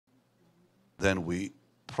then we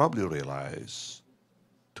probably realize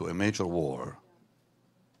to a major war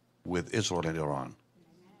with Israel and Iran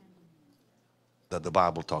that the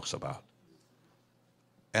Bible talks about.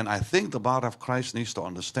 And I think the body of Christ needs to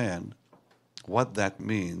understand what that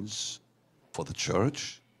means for the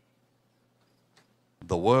church.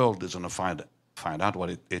 The world is going to find out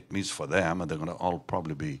what it means for them, and they're going to all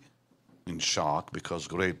probably be in shock because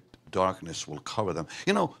great darkness will cover them.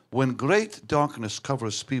 You know, when great darkness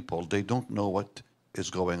covers people, they don't know what is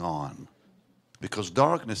going on. Because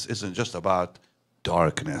darkness isn't just about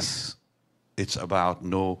darkness. It's about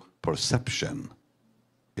no perception.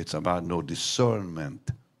 It's about no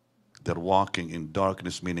discernment. They're walking in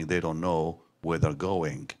darkness, meaning they don't know where they're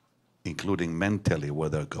going, including mentally where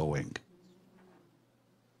they're going.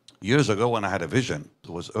 Years ago when I had a vision, it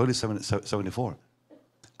was early 74,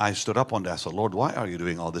 I stood up one day, I said, Lord, why are you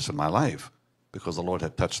doing all this in my life? Because the Lord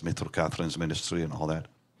had touched me through Catherine's ministry and all that.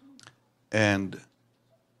 And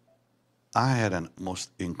I had a most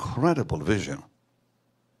incredible vision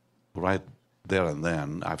right there and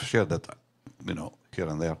then. I've shared that, you know, here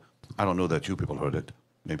and there. I don't know that you people heard it,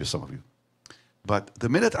 maybe some of you. But the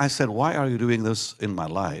minute I said, why are you doing this in my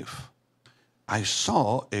life? I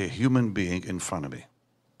saw a human being in front of me,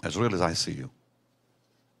 as real as I see you.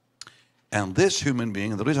 And this human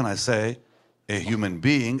being, and the reason I say a human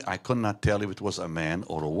being, I could not tell if it was a man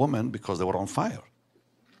or a woman because they were on fire.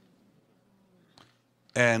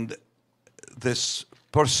 And this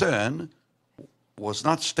person was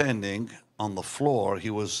not standing on the floor. He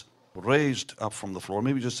was raised up from the floor,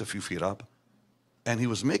 maybe just a few feet up. And he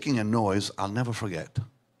was making a noise I'll never forget,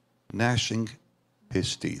 gnashing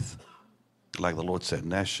his teeth. Like the Lord said,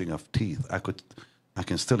 gnashing of teeth. I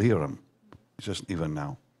can still hear him, just even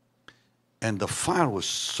now. And the fire was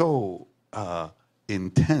so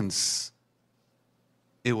intense.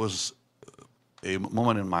 It was a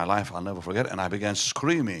moment in my life I'll never forget. And I began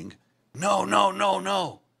screaming, no, no, no,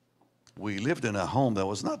 no. We lived in a home that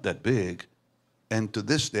was not that big. And to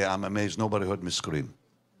this day, I'm amazed nobody heard me scream.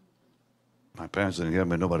 My parents didn't hear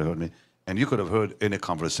me, nobody heard me. And you could have heard any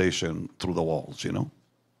conversation through the walls, you know.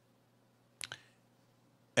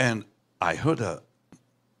 And I heard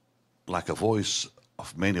like a voice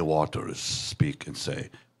of many waters speak and say,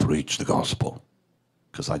 preach the gospel.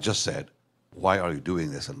 Because I just said, why are you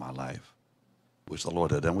doing this in my life? Which the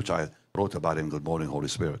Lord had done, which I wrote about in Good Morning, Holy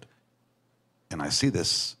Spirit. And I see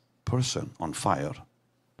this person on fire,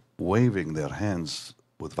 waving their hands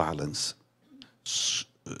with violence. It's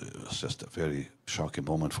just a very shocking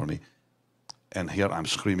moment for me. And here I'm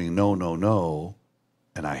screaming, no, no, no.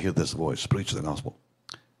 And I hear this voice, preach the gospel.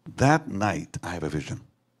 That night, I have a vision.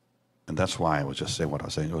 And that's why I was just saying what I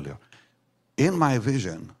was saying earlier. In my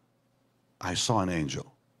vision, I saw an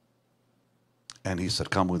angel. And he said,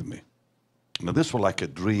 come with me. Now, this was like a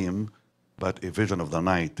dream, but a vision of the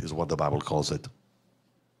night is what the Bible calls it.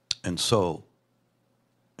 And so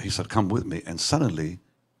he said, come with me. And suddenly,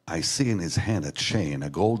 I see in his hand a chain, a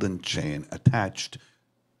golden chain attached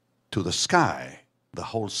to the sky. The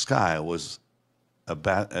whole sky was a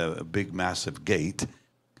big, massive gate.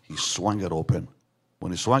 He swung it open.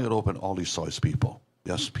 When he swung it open, all he saw is people.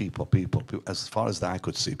 Just people, people, people. As far as the eye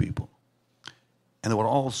could see, people. And they were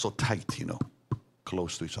all so tight, you know,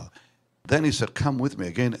 close to each other. Then he said, come with me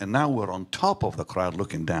again. And now we're on top of the crowd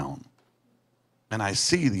looking down. And I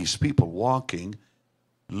see these people walking,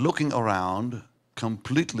 looking around,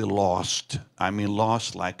 completely lost. I mean,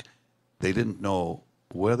 lost like they didn't know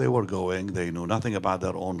where they were going. They knew nothing about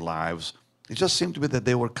their own lives. It just seemed to be that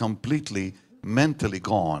they were completely mentally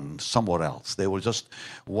gone somewhere else. They were just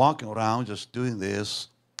walking around, just doing this,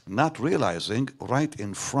 not realizing right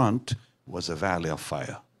in front was a valley of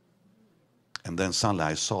fire. And then suddenly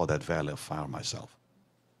I saw that valley of fire myself.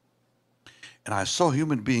 And I saw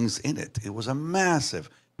human beings in it. It was a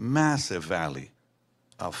massive, massive valley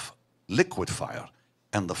of liquid fire.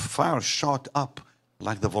 And the fire shot up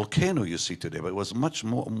like the volcano you see today, but it was much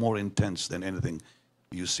more intense than anything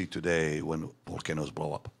you see today when volcanoes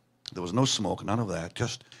blow up. There was no smoke, none of that,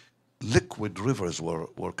 just liquid rivers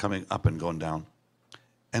were coming up and going down.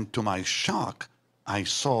 And to my shock, I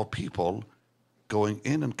saw people going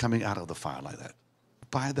in and coming out of the fire like that,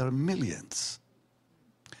 by their millions.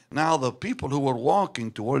 Now the people who were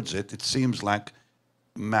walking towards it, it seems like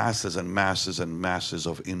masses and masses and masses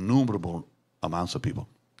of innumerable amounts of people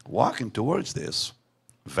walking towards this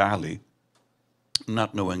valley,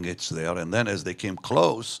 not knowing it's there. And then as they came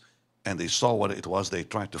close and they saw what it was, they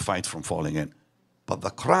tried to fight from falling in. But the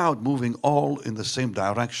crowd moving all in the same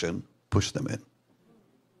direction pushed them in.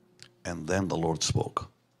 And then the Lord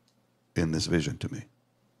spoke in this vision to me.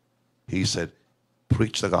 He said,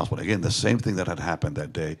 preach the gospel. Again, the same thing that had happened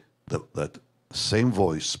that day, that same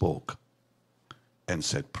voice spoke and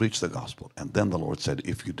said, preach the gospel. And then the Lord said,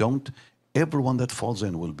 if you don't, everyone that falls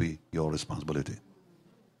in will be your responsibility.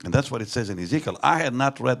 And that's what it says in Ezekiel. I had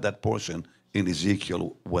not read that portion in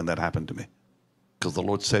Ezekiel when that happened to me. Because the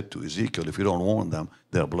Lord said to Ezekiel, if you don't warn them,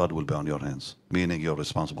 their blood will be on your hands, meaning you're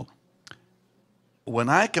responsible. When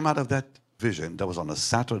I came out of that vision, that was on a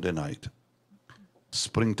Saturday night,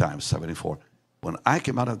 springtime, 74. When I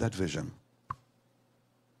came out of that vision,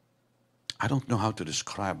 I don't know how to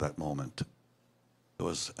describe that moment. It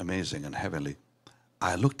was amazing and heavenly.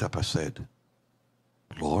 I looked up, I said,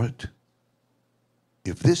 Lord,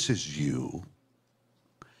 if this is you,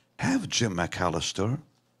 have Jim McAllister,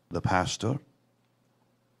 the pastor,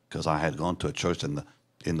 because I had gone to a church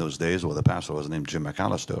in those days where the pastor was named Jim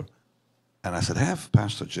McAllister, and I said, have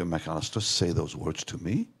Pastor Jim McAllister say those words to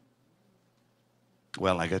me.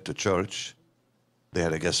 Well, I get to church. They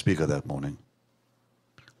had a guest speaker that morning.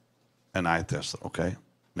 And I tested, okay,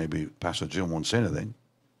 maybe Pastor Jim won't say anything.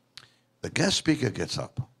 The guest speaker gets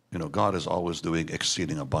up. You know, God is always doing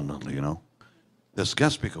exceeding abundantly, you know. This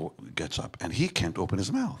guest speaker gets up, and he can't open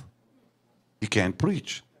his mouth. He can't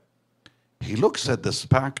preach. He looks at this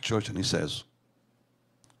packed church, and he says,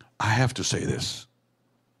 I have to say this.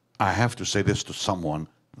 I have to say this to someone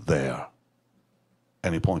there.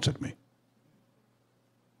 And he points at me.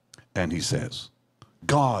 And he says,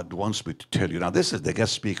 God wants me to tell you. Now, this is the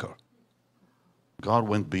guest speaker. God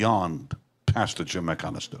went beyond Pastor Jim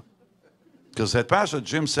McAllister. Because had Pastor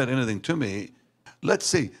Jim said anything to me, let's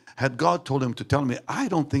see, had God told him to tell me, I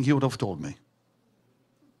don't think he would have told me.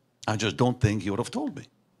 I just don't think he would have told me.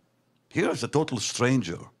 Here's a total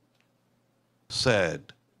stranger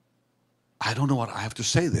said, I don't know what I have to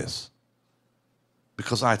say this.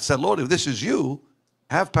 Because I had said, Lord, if this is you,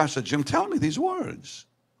 have Pastor Jim tell me these words.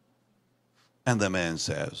 And the man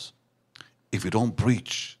says, if you don't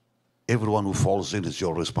preach, everyone who falls in is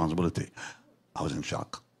your responsibility. I was in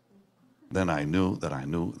shock. Then I knew that I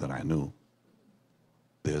knew that I knew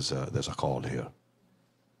there's a call here.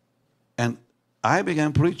 And I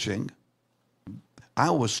began preaching. I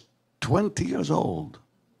was 20 years old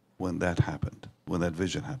when that happened, when that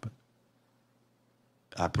vision happened.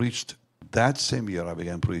 I preached that same year I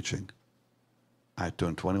began preaching. I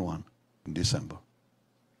turned 21 in December.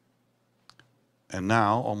 And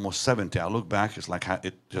now, almost 70, I look back, it's like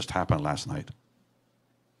it just happened last night.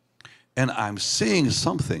 And I'm seeing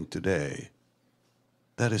something today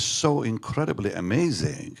that is so incredibly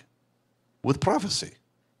amazing with prophecy.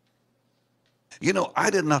 You know, I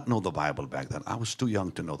did not know the Bible back then. I was too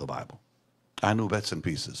young to know the Bible. I knew bits and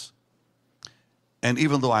pieces. And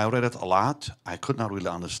even though I read it a lot, I could not really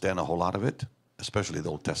understand a whole lot of it, especially the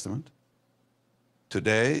Old Testament.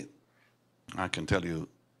 Today, I can tell you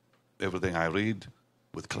everything I read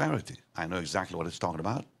with clarity. I know exactly what it's talking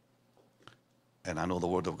about. And I know the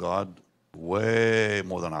Word of God way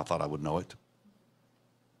more than I thought I would know it.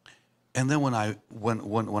 And then when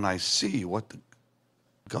I see what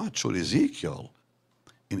God showed Ezekiel,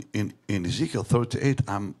 in Ezekiel 38,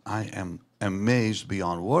 I am amazed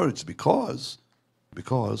beyond words because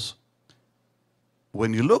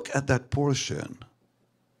when you look at that portion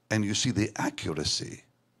and you see the accuracy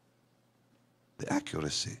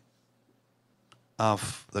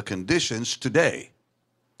of the conditions today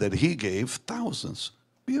that he gave thousands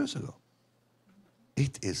of years ago.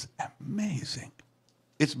 It is amazing.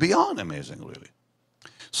 It's beyond amazing, really.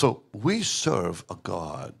 So we serve a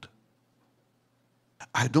God.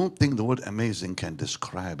 I don't think the word amazing can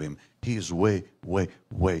describe him. He is way, way,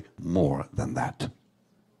 way more than that.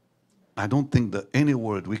 I don't think that any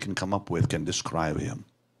word we can come up with can describe him.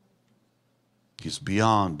 He's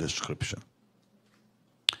beyond description.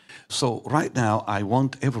 So right now, I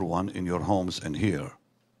want everyone in your homes and here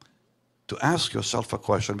to ask yourself a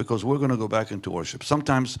question, because we're going to go back into worship.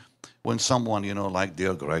 Sometimes when someone, you know, like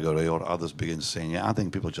dear Gregory or others begin singing, I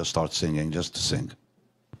think people just start singing just to sing.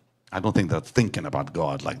 I don't think they're thinking about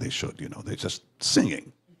God like they should, you know. They're just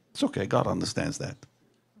singing. It's okay. God understands that.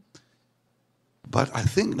 But I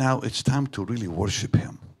think now it's time to really worship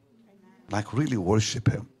him. Like really worship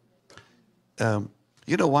him.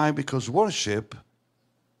 You know why? Because worship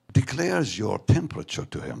declares your temperature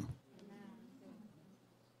to him.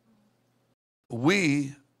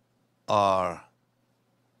 We are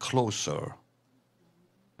closer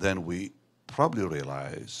than we probably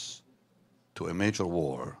realize to a major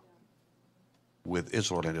war with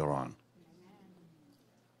Israel and Iran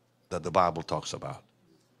that the Bible talks about.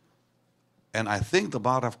 And I think the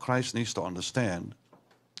body of Christ needs to understand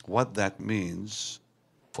what that means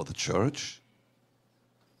for the church.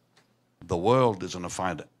 The world is going to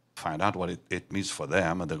find out what it means for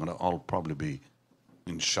them, and they're going to all probably be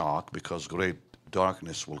in shock because great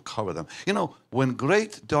darkness will cover them. You know, when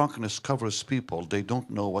great darkness covers people, they don't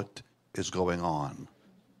know what is going on.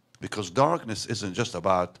 Because darkness isn't just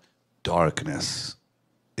about darkness,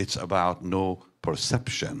 it's about no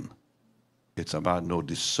perception, it's about no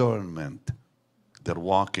discernment. They're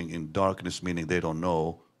walking in darkness, meaning they don't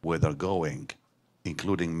know where they're going,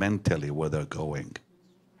 including mentally where they're going.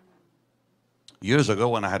 Years ago,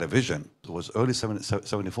 when I had a vision, it was early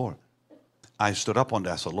 74. I stood up one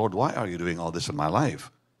day. I said, Lord, why are you doing all this in my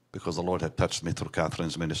life? Because the Lord had touched me through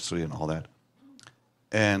Catherine's ministry and all that.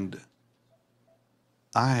 And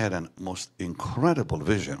I had a most incredible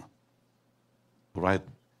vision right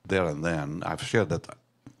there and then. I've shared that,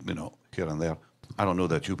 you know, here and there. I don't know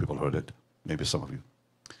that you people heard it. Maybe some of you.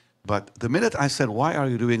 But the minute I said, why are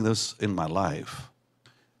you doing this in my life?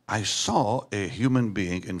 I saw a human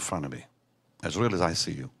being in front of me, as real as I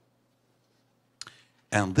see you.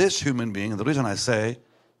 And this human being, the reason I say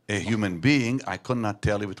a human being, I could not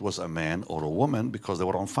tell if it was a man or a woman because they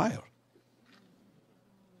were on fire.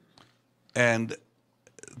 And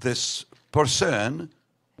this person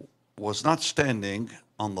was not standing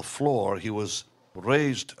on the floor. He was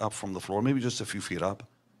raised up from the floor, maybe just a few feet up.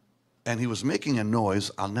 And he was making a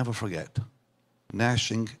noise I'll never forget,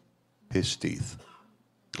 gnashing his teeth.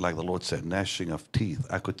 Like the Lord said, gnashing of teeth.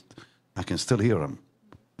 I can still hear him,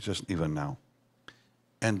 just even now.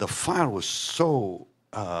 And the fire was so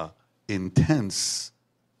intense.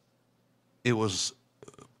 It was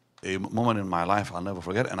a moment in my life I'll never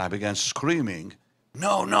forget. And I began screaming,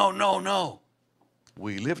 no, no, no, no.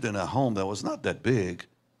 We lived in a home that was not that big.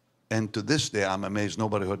 And to this day, I'm amazed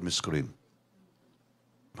nobody heard me scream.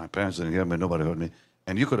 My parents didn't hear me, nobody heard me.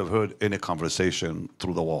 And you could have heard any conversation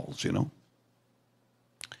through the walls, you know.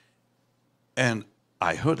 And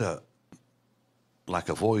I heard like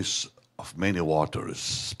a voice of many waters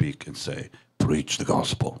speak and say, preach the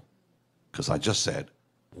gospel. Because I just said,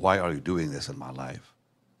 why are you doing this in my life?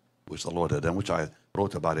 Which the Lord had done, which I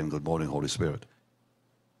wrote about in Good Morning, Holy Spirit.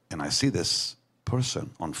 And I see this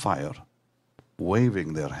person on fire,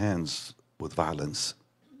 waving their hands with violence.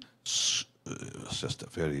 It's just a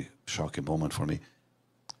very shocking moment for me.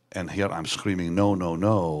 And here I'm screaming, no, no,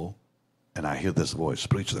 no. And I hear this voice,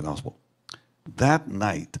 preach the gospel. That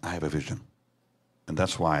night, I have a vision. And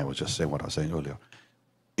that's why I was just saying what I was saying earlier.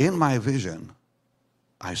 In my vision,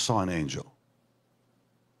 I saw an angel.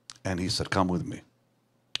 And he said, come with me.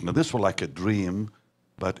 Now, this was like a dream,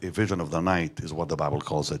 but a vision of the night is what the Bible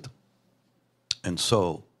calls it. And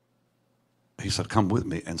so he said, come with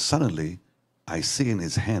me. And suddenly, I see in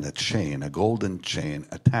his hand a chain, a golden chain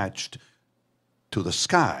attached to the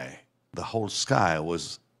sky. The whole sky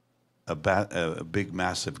was a big,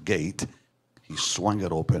 massive gate. He swung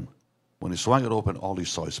it open. When he swung it open, all he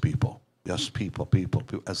saw is people. Just people, people,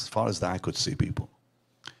 people. As far as the eye could see, people.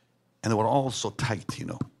 And they were all so tight, you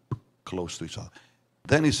know, close to each other.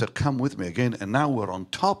 Then he said, come with me again. And now we're on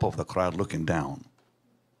top of the crowd looking down.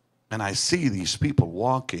 And I see these people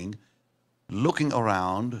walking, looking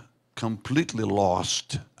around, completely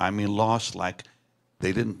lost. I mean, lost like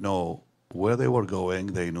they didn't know where they were going.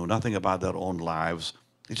 They knew nothing about their own lives.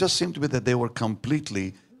 It just seemed to be that they were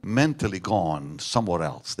completely mentally gone somewhere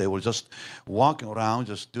else. They were just walking around,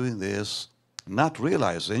 just doing this, not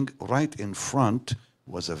realizing right in front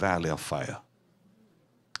was a valley of fire.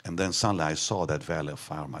 And then suddenly I saw that valley of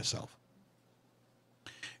fire myself.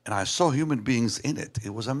 And I saw human beings in it.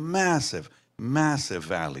 It was a massive, massive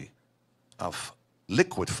valley of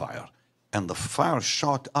liquid fire. And the fire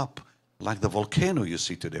shot up like the volcano you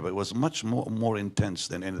see today, but it was much more intense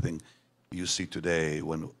than anything you see today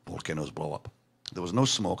when volcanoes blow up. There was no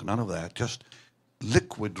smoke, none of that, just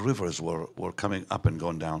liquid rivers were coming up and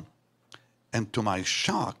going down. And to my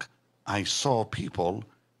shock, I saw people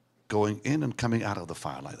going in and coming out of the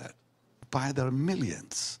fire like that, by their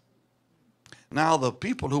millions. Now, the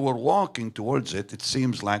people who were walking towards it, it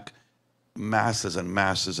seems like masses and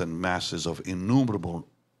masses and masses of innumerable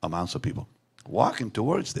amounts of people walking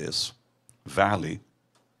towards this valley,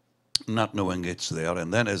 not knowing it's there.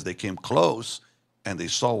 And then as they came close and they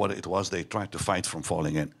saw what it was, they tried to fight from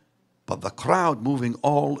falling in. But the crowd moving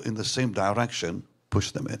all in the same direction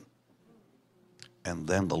pushed them in. And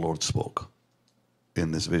then the Lord spoke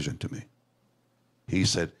in this vision to me. He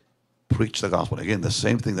said, preach the gospel. Again, the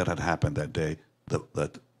same thing that had happened that day,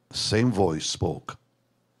 that same voice spoke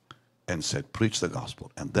and said, preach the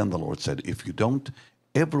gospel. And then the Lord said, if you don't,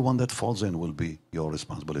 everyone that falls in will be your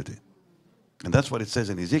responsibility. And that's what it says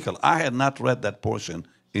in Ezekiel. I had not read that portion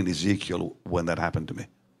in Ezekiel when that happened to me.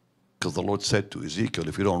 Because the Lord said to Ezekiel,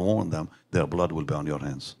 if you don't warn them, their blood will be on your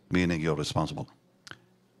hands, meaning you're responsible.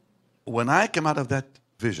 When I came out of that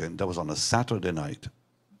vision. That was on a Saturday night,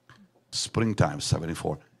 springtime,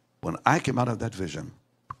 74. When I came out of that vision,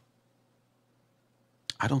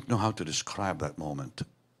 I don't know how to describe that moment.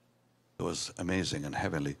 It was amazing and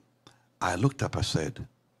heavenly. I looked up, I said,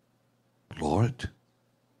 Lord,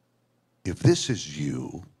 if this is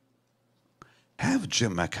you, have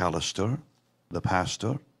Jim McAllister, the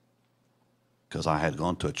pastor, because I had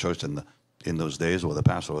gone to a church in those days where the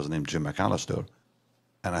pastor was named Jim McAllister,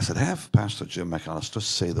 and I said, have Pastor Jim McAllister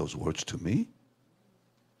say those words to me.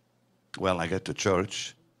 Well, I get to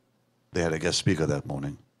church. They had a guest speaker that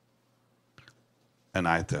morning. And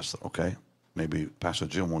I tested, okay, maybe Pastor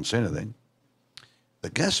Jim won't say anything.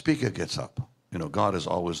 The guest speaker gets up. You know, God is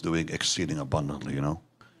always doing exceeding abundantly, you know.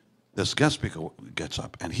 This guest speaker gets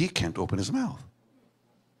up, and he can't open his mouth.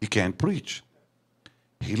 He can't preach.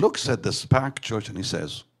 He looks at this packed church, and he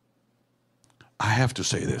says, I have to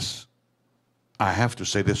say this. I have to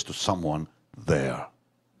say this to someone there.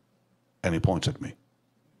 And he points at me.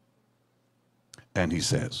 And he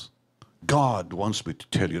says, God wants me to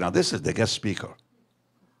tell you. Now, this is the guest speaker.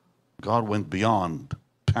 God went beyond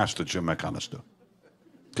Pastor Jim McAllister.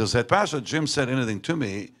 Because had Pastor Jim said anything to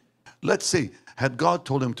me, let's see, had God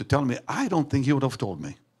told him to tell me, I don't think he would have told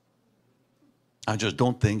me. I just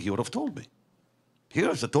don't think he would have told me.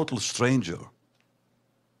 Here's a total stranger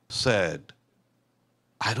said,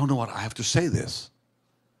 I don't know what I have to say this.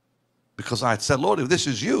 Because I had said, Lord, if this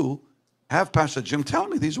is you, have Pastor Jim tell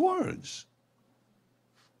me these words.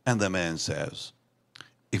 And the man says,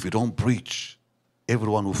 if you don't preach,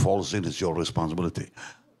 everyone who falls in is your responsibility.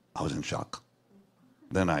 I was in shock.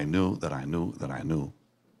 Then I knew that I knew that I knew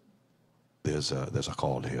there's a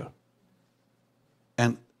call here.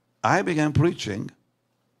 And I began preaching.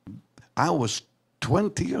 I was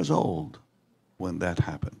 20 years old when that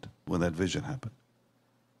happened, when that vision happened.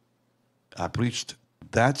 I preached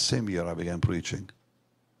that same year I began preaching.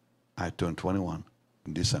 I turned 21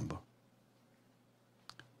 in December.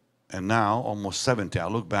 And now, almost 70, I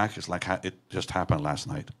look back, it's like it just happened last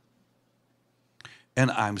night. And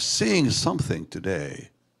I'm seeing something today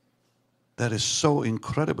that is so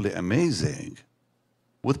incredibly amazing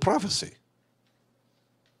with prophecy.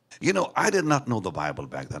 You know, I did not know the Bible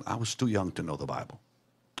back then. I was too young to know the Bible.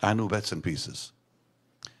 I knew bits and pieces.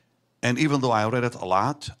 And even though I read it a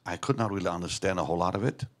lot, I could not really understand a whole lot of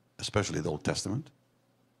it, especially the Old Testament.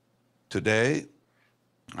 Today,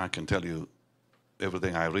 I can tell you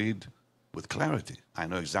everything I read with clarity. I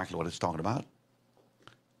know exactly what it's talking about.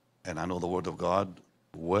 And I know the Word of God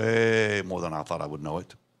way more than I thought I would know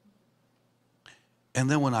it. And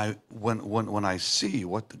then when I see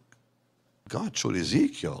what God showed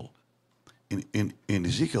Ezekiel, in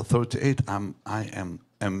Ezekiel 38, I am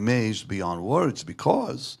amazed beyond words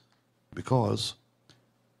because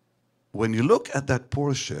when you look at that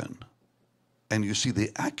portion and you see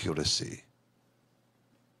the accuracy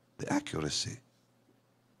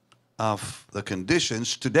of the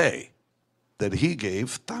conditions today that he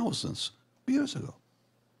gave thousands of years ago.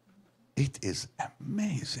 It is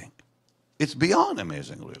amazing. It's beyond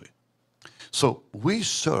amazing, really. So we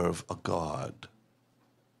serve a God.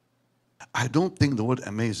 I don't think the word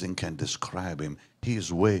amazing can describe him. He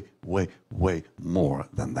is way, way, way more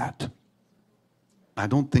than that. I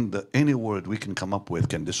don't think that any word we can come up with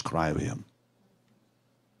can describe him.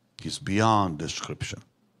 He's beyond description.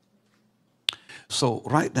 So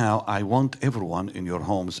right now, I want everyone in your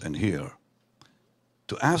homes and here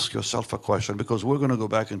to ask yourself a question, because we're going to go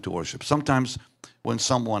back into worship. Sometimes when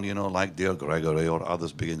someone, you know, like dear Gregory or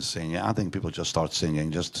others begin singing, I think people just start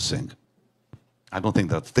singing just to sing. I don't think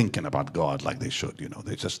they're thinking about God like they should, you know.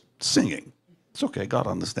 They're just singing. It's okay. God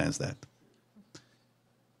understands that.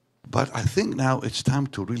 But I think now it's time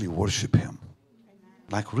to really worship him.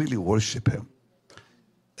 Like really worship him.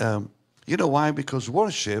 You know why? Because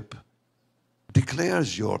worship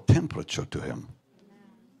declares your temperature to him.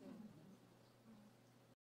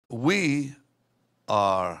 We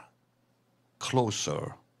are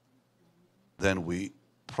closer than we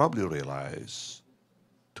probably realize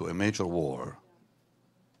to a major war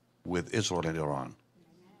with Israel and Iran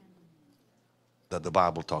that the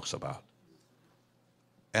Bible talks about.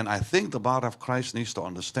 And I think the body of Christ needs to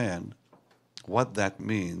understand what that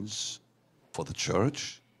means for the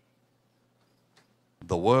church.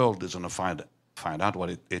 The world is going to find out what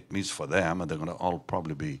it means for them, and they're going to all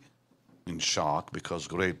probably be in shock because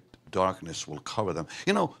great darkness will cover them.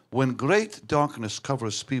 You know, when great darkness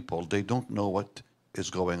covers people, they don't know what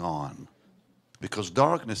is going on. Because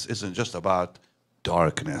darkness isn't just about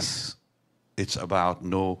darkness. It's about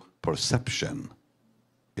no perception.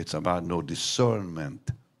 It's about no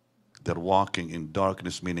discernment. They're walking in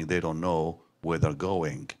darkness, meaning they don't know where they're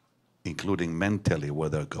going. including mentally where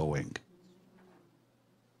they're going.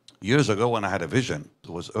 Years ago when I had a vision, it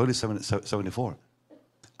was early 74,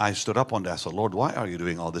 I stood up one day, I said, Lord, why are you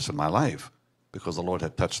doing all this in my life? Because the Lord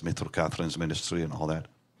had touched me through Catherine's ministry and all that.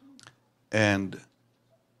 And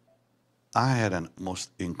I had a most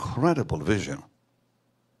incredible vision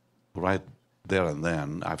right there and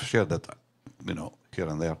then. I've shared that, here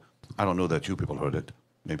and there. I don't know that you people heard it,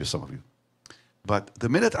 maybe some of you. But the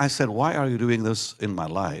minute I said, why are you doing this in my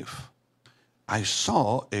life? I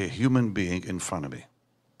saw a human being in front of me,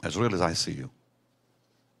 as real as I see you.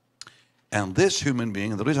 And this human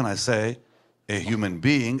being, and the reason I say a human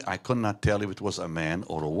being, I could not tell if it was a man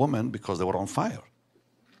or a woman because they were on fire.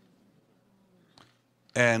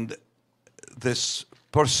 And this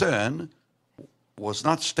person was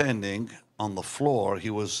not standing on the floor. He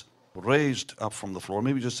was raised up from the floor,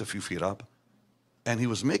 maybe just a few feet up. And he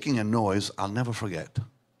was making a noise I'll never forget,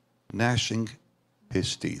 gnashing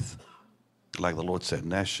his teeth. Like the Lord said,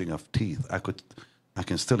 gnashing of teeth. I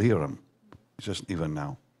can still hear him, just even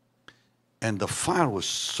now. And the fire was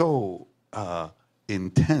so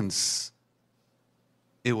intense.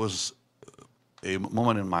 It was a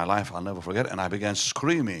moment in my life I'll never forget. And I began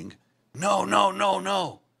screaming, no, no, no,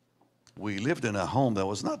 no. We lived in a home that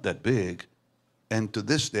was not that big. And to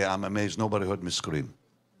this day, I'm amazed nobody heard me scream.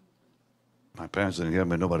 My parents didn't hear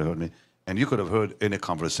me, nobody heard me. And you could have heard any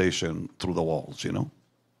conversation through the walls,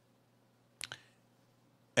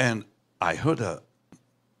 And I heard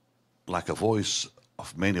like a voice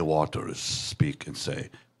of many waters speak and say,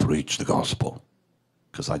 preach the gospel.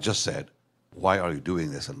 Because I just said, why are you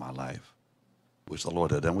doing this in my life? Which the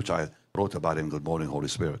Lord had done, which I wrote about in Good Morning, Holy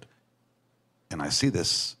Spirit. And I see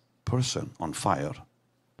this person on fire,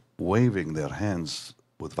 waving their hands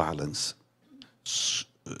with violence. It's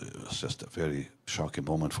just a very shocking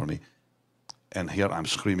moment for me. And here I'm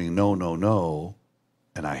screaming, no, no, no.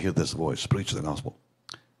 And I hear this voice, preach the gospel.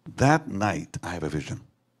 That night, I have a vision.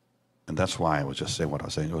 And that's why I was just saying what I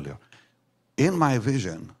was saying earlier. In my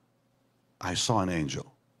vision, I saw an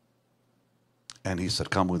angel. And he said,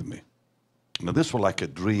 come with me. Now, this was like a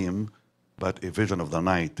dream, but a vision of the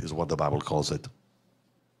night is what the Bible calls it.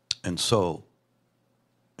 And so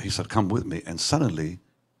he said, come with me. And suddenly,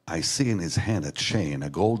 I see in his hand a chain, a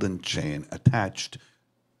golden chain attached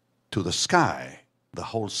to the sky. The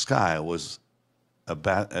whole sky was a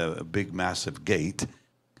big, massive gate.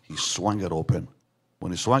 He swung it open.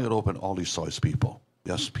 When he swung it open, all he saw is people.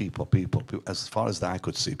 Just people, people, people. As far as the eye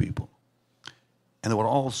could see, people. And they were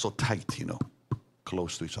all so tight,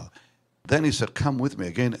 close to each other. Then he said, come with me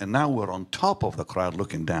again. And now we're on top of the crowd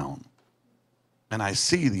looking down. And I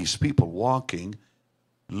see these people walking,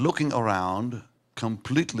 looking around,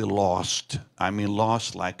 completely lost. I mean,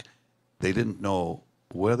 lost like they didn't know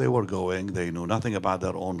where they were going. They knew nothing about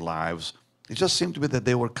their own lives. It just seemed to be that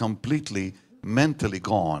they were completely mentally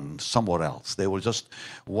gone somewhere else. They were just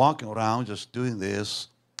walking around, just doing this,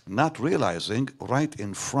 not realizing right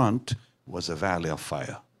in front was a valley of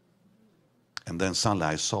fire. And then suddenly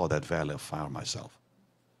I saw that valley of fire myself.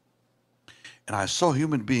 And I saw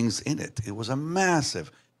human beings in it. It was a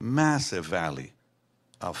massive, massive valley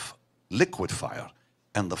of liquid fire.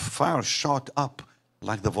 And the fire shot up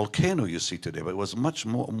like the volcano you see today, but it was much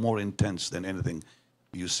more intense than anything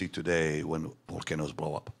you see today when volcanoes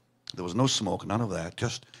blow up. There was no smoke, none of that,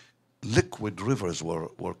 just liquid rivers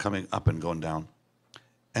were coming up and going down.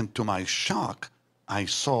 And to my shock, I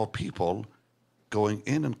saw people going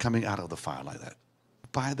in and coming out of the fire like that,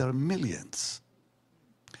 by their millions.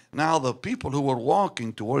 Now, the people who were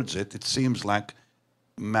walking towards it, it seems like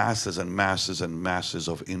masses and masses and masses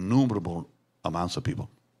of innumerable amounts of people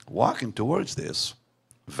walking towards this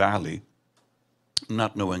valley,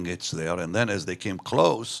 not knowing it's there. And then as they came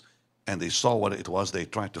close and they saw what it was, they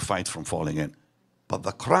tried to fight from falling in. But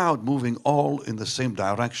the crowd moving all in the same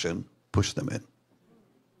direction pushed them in.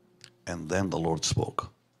 And then the Lord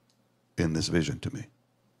spoke in this vision to me.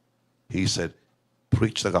 He said,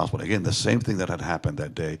 preach the gospel. Again, the same thing that had happened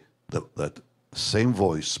that day, that same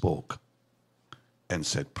voice spoke and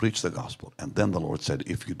said, preach the gospel. And then the Lord said,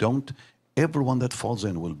 if you don't, everyone that falls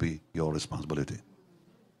in will be your responsibility.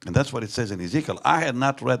 And that's what it says in Ezekiel. I had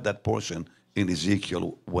not read that portion in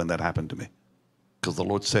Ezekiel when that happened to me. Because the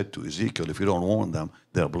Lord said to Ezekiel, if you don't warn them,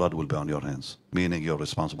 their blood will be on your hands, meaning you're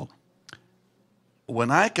responsible. When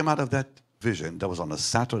I came out of that vision, that was on a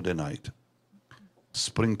Saturday night,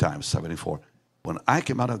 springtime, 74. When I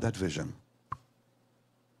came out of that vision,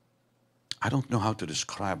 I don't know how to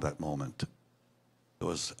describe that moment. It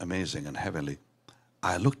was amazing and heavenly.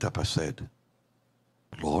 I looked up, I said,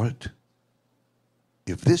 Lord,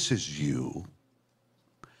 if this is you,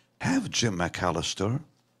 have Jim McAllister,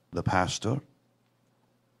 the pastor,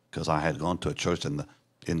 because I had gone to a church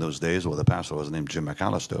in those days where the pastor was named Jim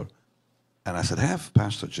McAllister. And I said, have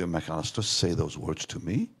Pastor Jim McAllister say those words to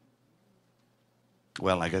me.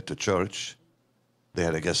 Well, I get to church. They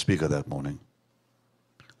had a guest speaker that morning.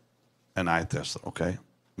 And I said, okay,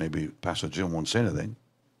 maybe Pastor Jim won't say anything.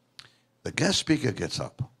 The guest speaker gets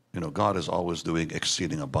up. You know, God is always doing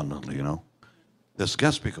exceeding abundantly, you know. This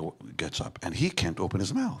guest speaker gets up, and he can't open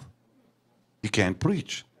his mouth. He can't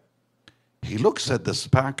preach. He looks at this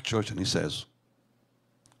packed church, and he says,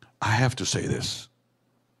 I have to say this.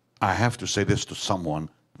 I have to say this to someone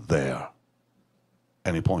there.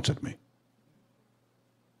 And he points at me.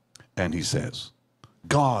 And he says,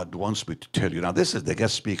 God wants me to tell you. Now, this is the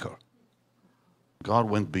guest speaker. God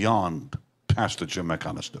went beyond Pastor Jim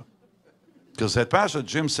McAllister. Because had Pastor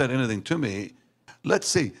Jim said anything to me, let's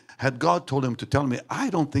see, had God told him to tell me, I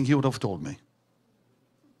don't think he would have told me.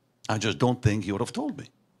 I just don't think he would have told me.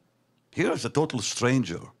 Here's a total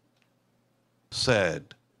stranger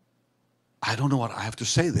said, I don't know what I have to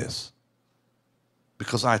say this.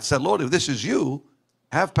 Because I had said, Lord, if this is you,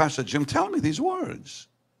 have Pastor Jim tell me these words.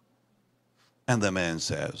 And the man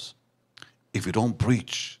says, if you don't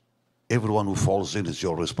preach, everyone who falls in is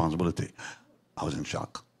your responsibility. I was in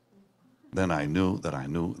shock. Then I knew that I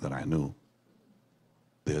knew that I knew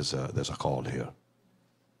there's a call here.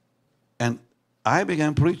 And I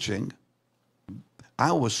began preaching.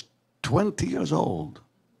 I was 20 years old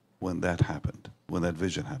when that happened, when that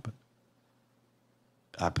vision happened.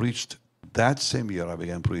 I preached that same year I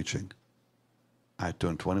began preaching. I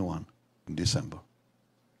turned 21 in December.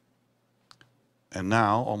 And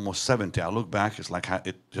now, almost 70, I look back, it's like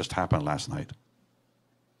it just happened last night.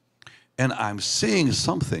 And I'm seeing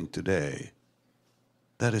something today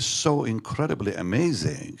that is so incredibly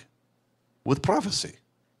amazing with prophecy.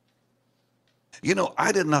 You know,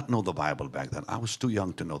 I did not know the Bible back then. I was too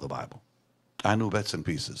young to know the Bible. I knew bits and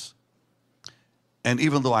pieces. And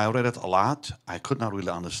even though I read it a lot, I could not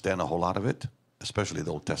really understand a whole lot of it, especially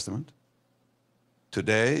the Old Testament.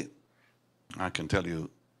 Today, I can tell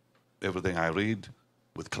you everything I read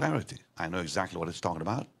with clarity. I know exactly what it's talking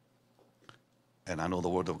about. And I know the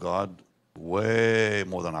Word of God way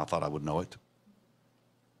more than I thought I would know it.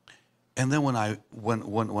 And then when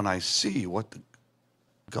I see what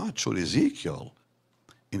God showed Ezekiel,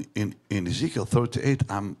 in Ezekiel 38,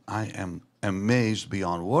 I am amazed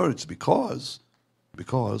beyond words because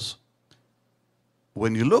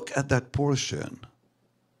when you look at that portion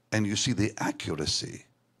and you see the accuracy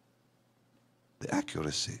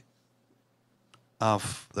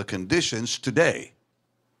of the conditions today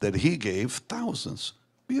that he gave thousands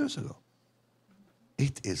of years ago.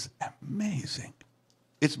 It is amazing.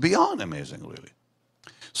 It's beyond amazing, really.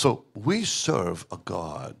 So we serve a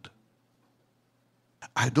God.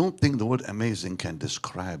 I don't think the word amazing can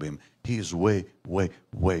describe him. He is way, way,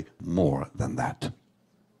 way more than that.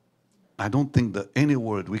 I don't think that any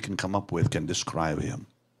word we can come up with can describe him.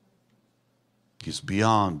 He's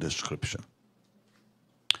beyond description.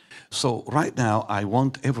 So right now, I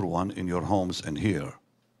want everyone in your homes and here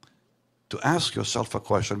to ask yourself a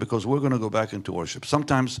question, because we're going to go back into worship.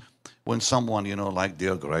 Sometimes when someone, you know, like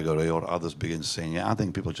dear Gregory or others begin singing, I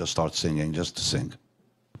think people just start singing just to sing.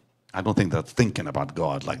 I don't think they're thinking about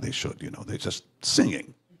God like they should, you know. They're just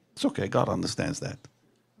singing. It's okay. God understands that.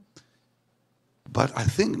 But I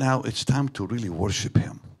think now it's time to really worship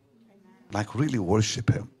him. Like really worship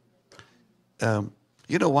him.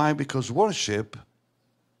 You know why? Because worship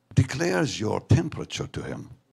declares your temperature to him.